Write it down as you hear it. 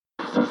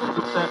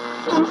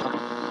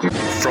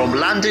From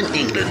London,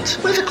 England,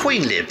 where the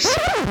Queen lives.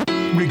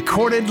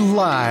 Recorded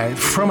live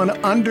from an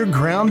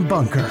underground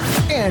bunker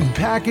and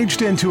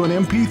packaged into an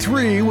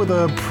MP3 with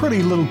a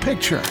pretty little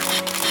picture.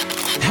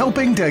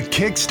 Helping to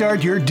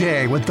kickstart your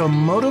day with the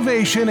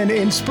motivation and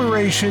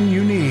inspiration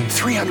you need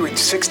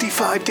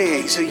 365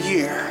 days a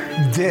year.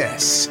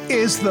 This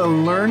is the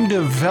Learn,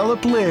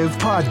 Develop, Live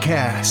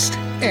podcast.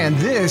 And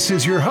this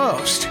is your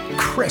host,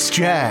 Chris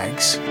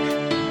Jaggs.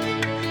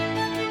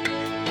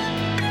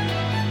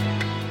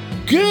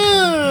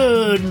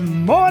 Good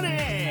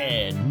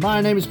morning! My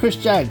name is Chris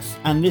Jaggs,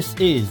 and this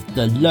is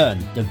the Learn,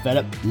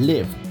 Develop,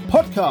 Live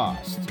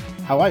podcast.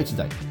 How are you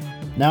today?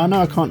 Now, I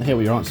know I can't hear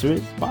what your answer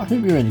is, but I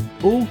hope you're in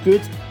all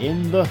good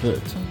in the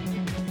hood.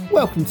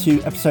 Welcome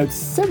to episode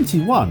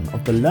 71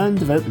 of the Learn,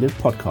 Develop, Live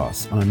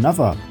podcast on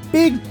another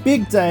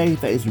big day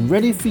that is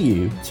ready for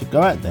you to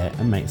go out there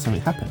and make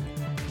something happen.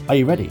 Are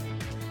you ready?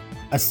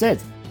 I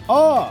said,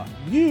 are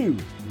you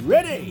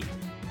ready?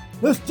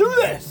 Let's do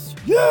this!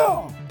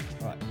 Yeah!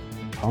 Right,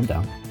 calm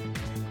down.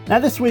 Now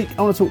this week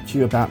I want to talk to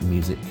you about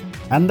music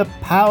and the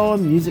power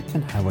music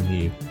can have on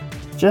you.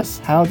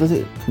 Just how does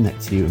it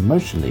connect to you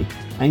emotionally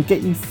and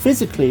get you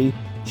physically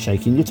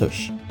shaking your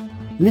tush?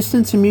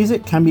 Listening to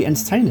music can be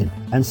entertaining,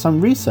 and some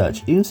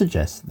research even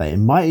suggests that it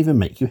might even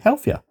make you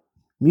healthier.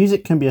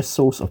 Music can be a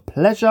source of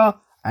pleasure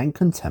and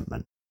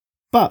contentment.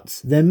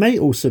 But there may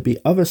also be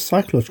other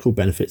psychological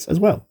benefits as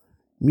well.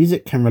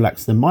 Music can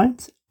relax the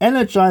mind,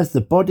 energize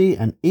the body,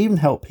 and even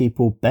help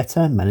people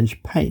better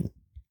manage pain.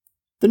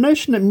 The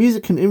notion that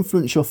music can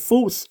influence your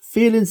thoughts,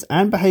 feelings,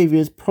 and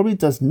behaviours probably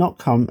does not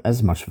come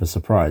as much of a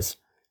surprise.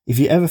 If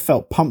you ever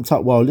felt pumped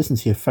up while listening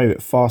to your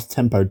favourite fast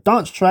tempo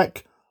dance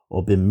track,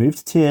 or been moved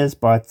to tears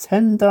by a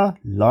tender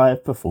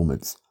live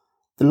performance,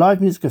 the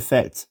live music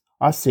effect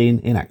I've seen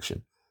in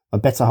action. My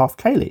better half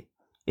Kaylee,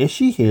 if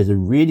she hears a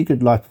really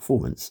good live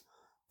performance,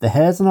 the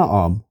hairs on her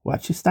arm will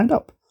actually stand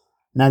up.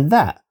 Now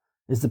that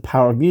is the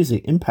power of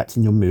music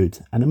impacting your mood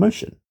and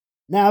emotion.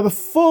 Now,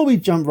 before we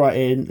jump right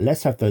in,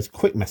 let's have those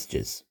quick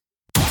messages.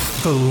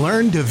 The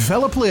Learn,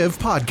 Develop, Live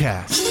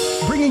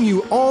podcast, bringing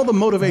you all the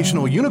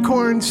motivational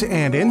unicorns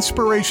and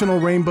inspirational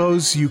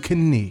rainbows you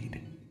can need.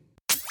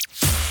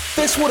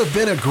 This would have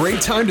been a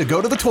great time to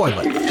go to the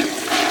toilet.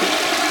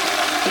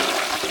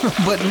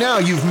 But now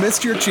you've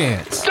missed your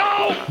chance.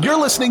 No! You're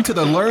listening to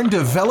the Learn,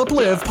 Develop,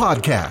 Live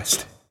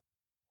podcast.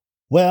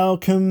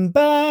 Welcome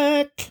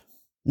back.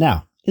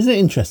 Now, isn't it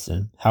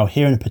interesting how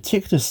hearing a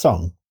particular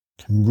song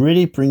can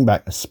really bring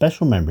back a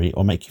special memory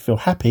or make you feel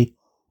happy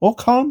or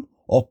calm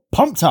or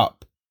pumped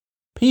up?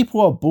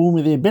 People are born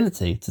with the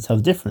ability to tell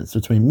the difference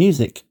between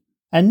music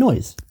and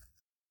noise.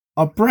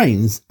 Our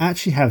brains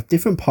actually have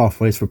different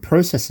pathways for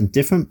processing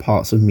different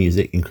parts of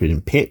music,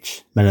 including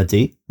pitch,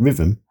 melody,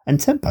 rhythm, and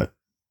tempo.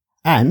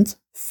 And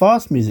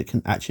fast music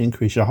can actually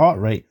increase your heart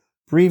rate,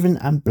 breathing,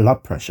 and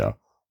blood pressure,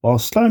 while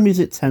slow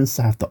music tends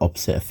to have the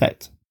opposite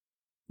effect.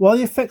 While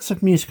the effects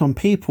of music on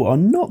people are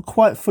not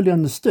quite fully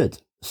understood,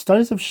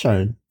 studies have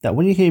shown that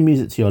when you hear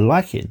music to your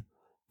liking,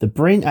 the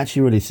brain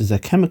actually releases a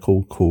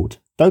chemical called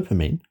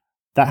dopamine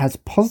that has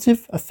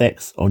positive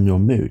effects on your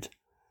mood.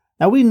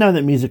 Now, we know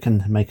that music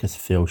can make us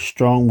feel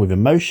strong with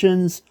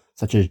emotions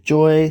such as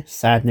joy,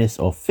 sadness,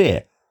 or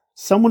fear.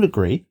 Some will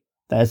agree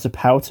that it has the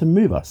power to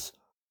move us.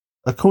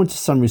 According to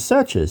some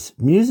researchers,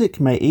 music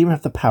may even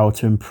have the power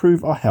to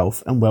improve our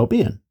health and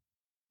well-being.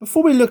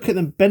 Before we look at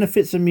the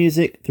benefits of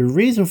music, the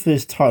reason for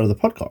this title of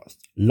the podcast,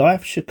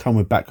 Life Should Come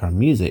with Background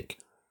Music,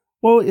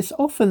 well, it's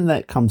often that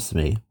it comes to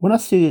me when I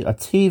see a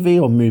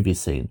TV or movie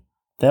scene,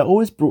 they're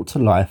always brought to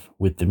life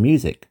with the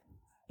music.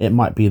 It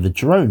might be the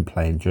drone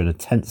playing during a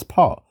tense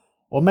part,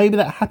 or maybe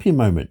that happy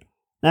moment.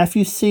 Now, if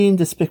you've seen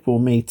Despicable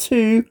Me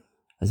 2,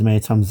 as many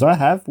times as I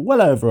have,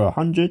 well over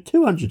 100,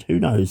 200, who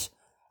knows,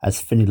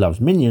 as Finny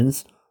loves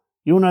Minions,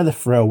 you'll know the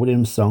Pharrell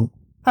Williams song,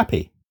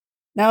 Happy.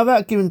 Now,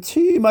 without giving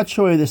too much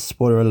away this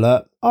spoiler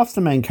alert, after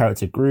the main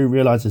character Gru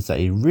realises that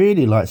he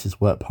really likes his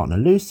work partner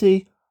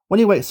Lucy, when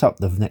he wakes up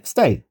the next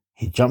day,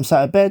 he jumps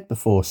out of bed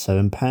before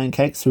serving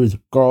pancakes to his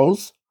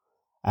girls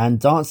and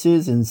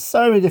dances in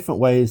so many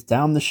different ways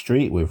down the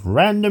street with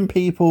random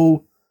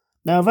people.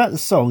 Now, without the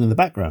song in the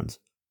background,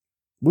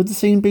 would the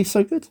scene be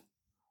so good?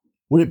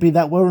 Would it be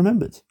that well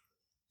remembered?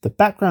 The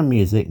background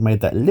music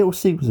made that little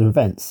sequence of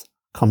events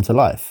come to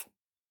life.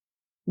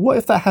 What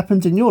if that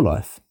happened in your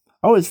life?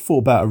 I always thought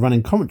about a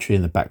running commentary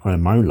in the background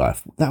in my own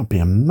life. That would be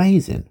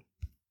amazing.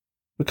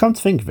 But come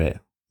to think of it,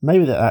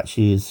 maybe that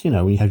actually is,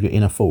 when you have your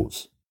inner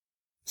thoughts.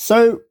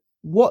 So,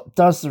 what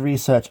does the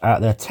research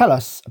out there tell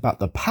us about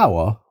the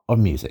power of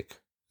music?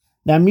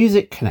 Now,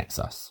 music connects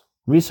us.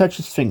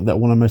 Researchers think that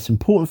one of the most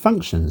important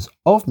functions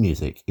of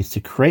music is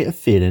to create a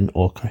feeling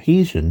or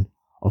cohesion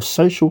of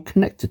social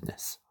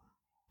connectedness.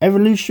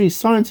 Evolutionary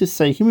scientists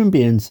say human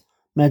beings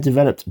may have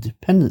developed a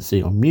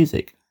dependency on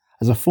music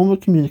as a form of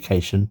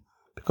communication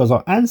because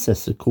our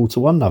ancestors called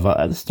to one another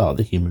at the start of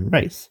the human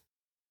race.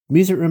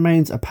 Music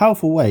remains a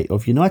powerful way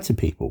of uniting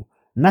people.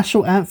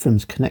 National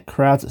anthems connect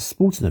crowds at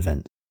sporting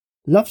events.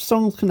 Love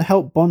songs can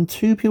help bond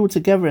two people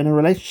together in a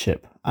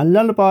relationship, and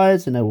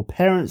lullabies enable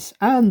parents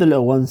and the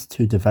little ones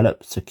to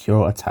develop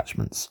secure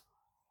attachments.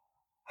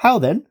 How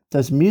then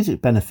does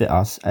music benefit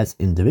us as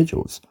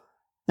individuals?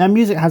 Now,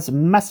 music has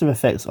massive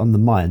effects on the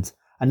mind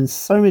and in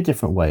so many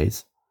different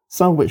ways,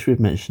 some of which we've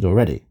mentioned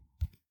already.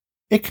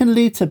 It can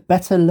lead to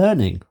better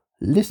learning.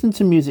 Listening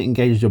to music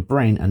engages your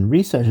brain, and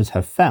researchers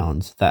have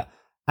found that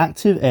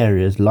active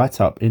areas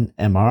light up in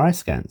MRI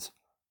scans.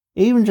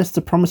 Even just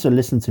the promise of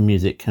listening to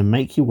music can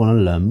make you want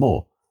to learn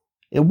more.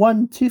 In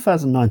one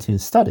 2019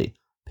 study,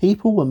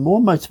 people were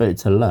more motivated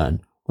to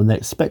learn when they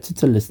expected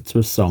to listen to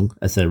a song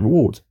as their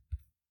reward.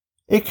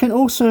 It can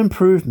also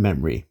improve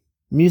memory.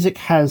 Music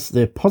has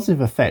the positive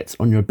effects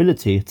on your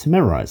ability to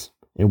memorize.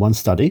 In one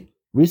study,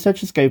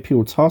 researchers gave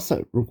people tasks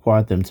that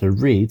required them to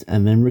read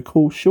and then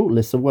recall short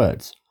lists of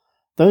words.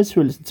 Those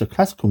who listened to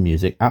classical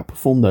music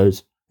outperformed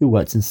those who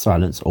worked in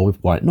silence or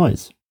with white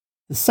noise.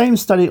 The same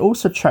study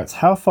also tracked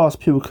how fast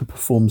people could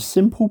perform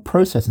simple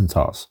processing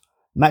tasks,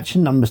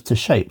 matching numbers to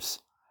shapes,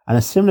 and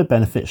a similar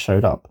benefit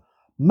showed up.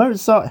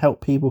 Mozart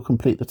helped people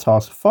complete the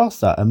task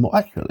faster and more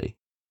accurately.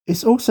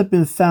 It's also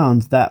been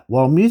found that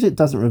while music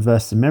doesn't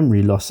reverse the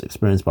memory loss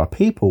experienced by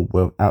people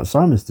with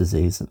Alzheimer's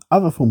disease and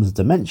other forms of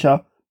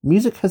dementia,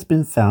 music has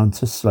been found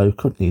to slow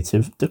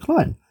cognitive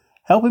decline,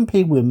 helping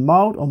people with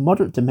mild or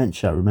moderate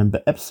dementia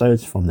remember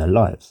episodes from their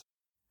lives.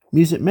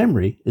 Music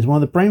memory is one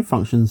of the brain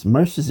functions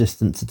most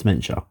resistant to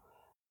dementia.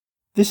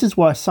 This is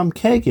why some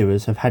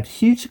caregivers have had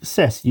huge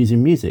success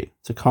using music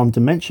to calm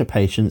dementia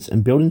patients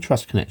and building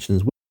trust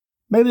connections.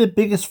 Maybe the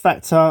biggest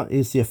factor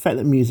is the effect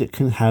that music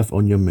can have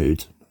on your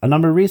mood. A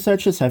number of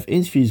researchers have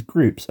interviewed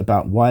groups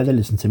about why they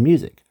listen to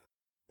music.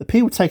 The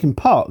people taking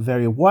part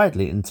vary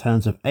widely in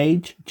terms of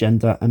age,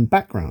 gender, and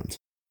background.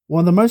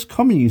 One of the most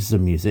common uses of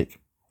music,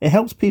 it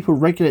helps people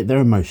regulate their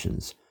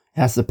emotions.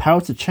 It has the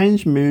power to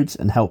change moods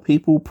and help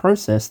people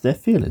process their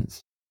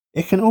feelings.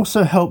 It can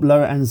also help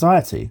lower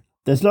anxiety.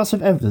 There's lots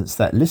of evidence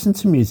that listening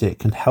to music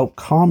can help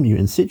calm you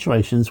in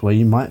situations where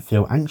you might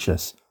feel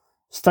anxious.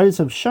 Studies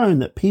have shown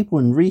that people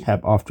in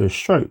rehab after a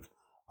stroke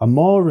are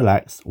more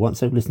relaxed once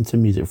they've listened to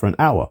music for an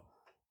hour.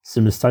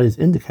 Similar studies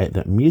indicate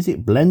that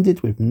music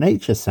blended with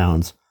nature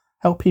sounds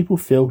help people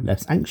feel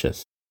less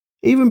anxious.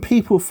 Even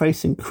people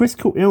facing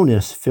critical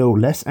illness feel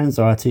less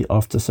anxiety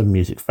after some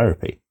music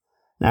therapy.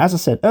 Now, as I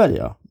said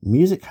earlier,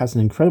 music has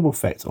an incredible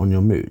effect on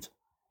your mood.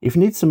 If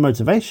you need some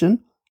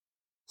motivation,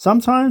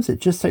 sometimes it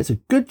just takes a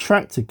good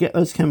track to get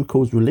those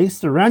chemicals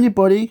released around your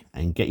body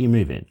and get you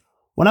moving.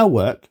 When I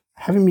work,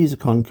 having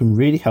music on can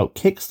really help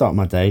kickstart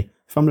my day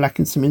if I'm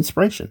lacking some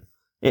inspiration.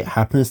 It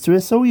happens to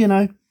us all, you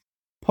know.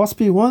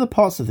 Possibly one of the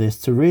parts of this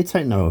to really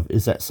take note of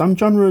is that some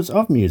genres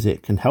of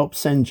music can help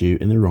send you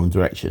in the wrong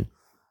direction.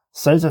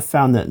 Studies have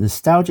found that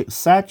nostalgic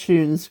sad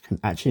tunes can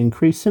actually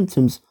increase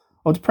symptoms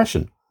of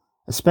depression,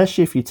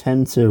 especially if you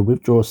tend to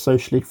withdraw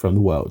socially from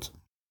the world.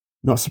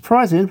 Not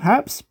surprising,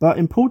 perhaps, but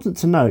important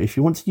to know if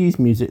you want to use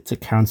music to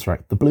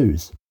counteract the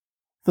blues.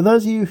 For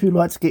those of you who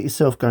like to get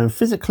yourself going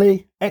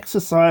physically,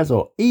 exercise,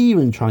 or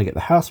even trying to get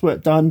the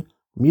housework done,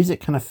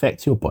 music can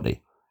affect your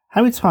body.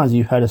 How many times have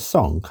you heard a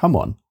song come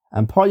on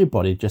and part of your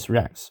body just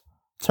reacts?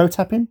 Toe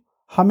tapping?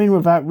 Humming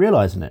without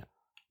realising it?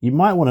 You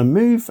might want to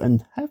move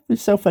and have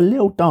yourself a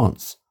little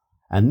dance.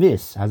 And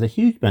this has a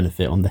huge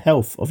benefit on the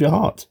health of your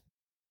heart.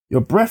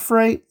 Your breath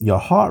rate, your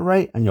heart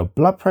rate, and your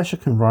blood pressure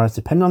can rise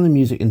depending on the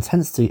music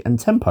intensity and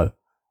tempo.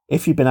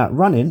 If you've been out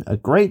running, a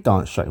great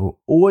dance track will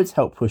always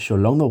help push you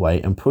along the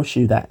way and push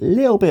you that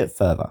little bit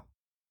further.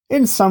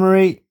 In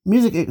summary,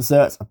 music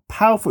exerts a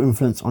powerful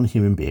influence on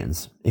human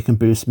beings. It can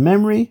boost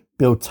memory,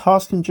 build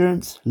task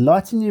endurance,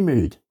 lighten your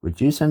mood,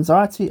 reduce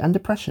anxiety and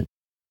depression,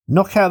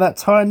 knock out that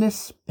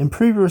tiredness,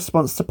 improve your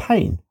response to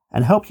pain,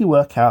 and help you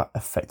work out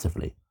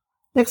effectively.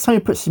 Next time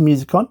you put some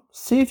music on,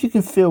 see if you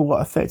can feel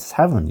what effect it's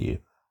having on you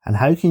and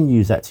how you can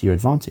use that to your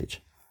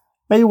advantage.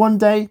 Maybe one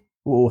day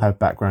we'll all have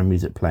background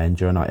music playing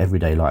during our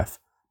everyday life,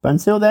 but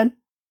until then,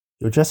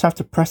 you'll just have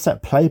to press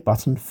that play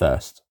button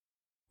first.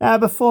 Now,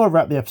 before I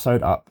wrap the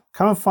episode up,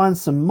 come and find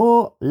some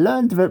more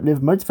Learn, Develop,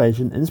 Live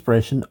motivation and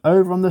inspiration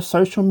over on the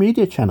social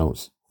media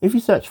channels. If you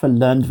search for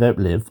Learn, Develop,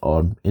 Live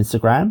on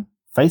Instagram,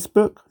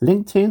 Facebook,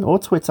 LinkedIn or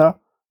Twitter,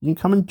 you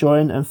can come and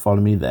join and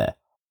follow me there.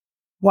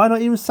 Why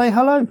not even say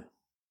hello?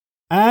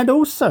 And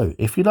also,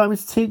 if you'd like me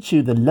to teach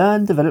you the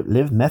Learn, Develop,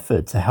 Live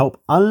method to help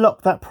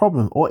unlock that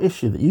problem or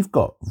issue that you've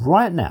got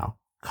right now,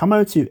 come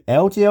over to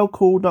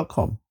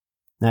ldlcool.com.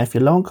 Now, if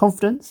you're low on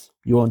confidence,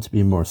 you want to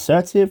be more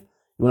assertive,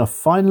 you want to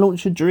find and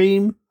launch your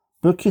dream,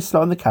 book your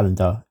slot on the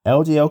calendar,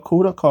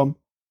 ldlcool.com,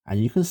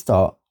 and you can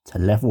start to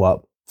level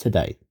up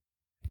today.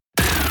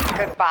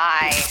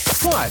 Goodbye.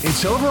 What?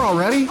 It's over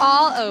already?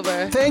 All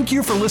over. Thank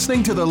you for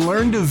listening to the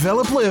Learn,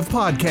 Develop, Live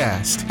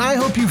podcast. I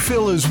hope you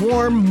feel as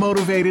warm,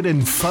 motivated,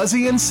 and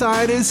fuzzy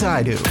inside as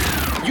I do.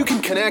 You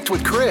can connect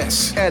with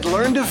Chris at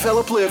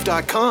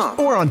LearnDevelopLive.com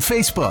or on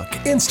Facebook,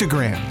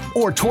 Instagram,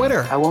 or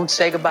Twitter. I won't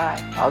say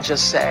goodbye. I'll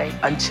just say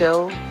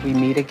until we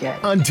meet again.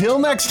 Until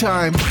next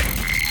time,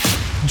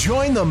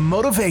 join the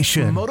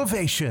motivation.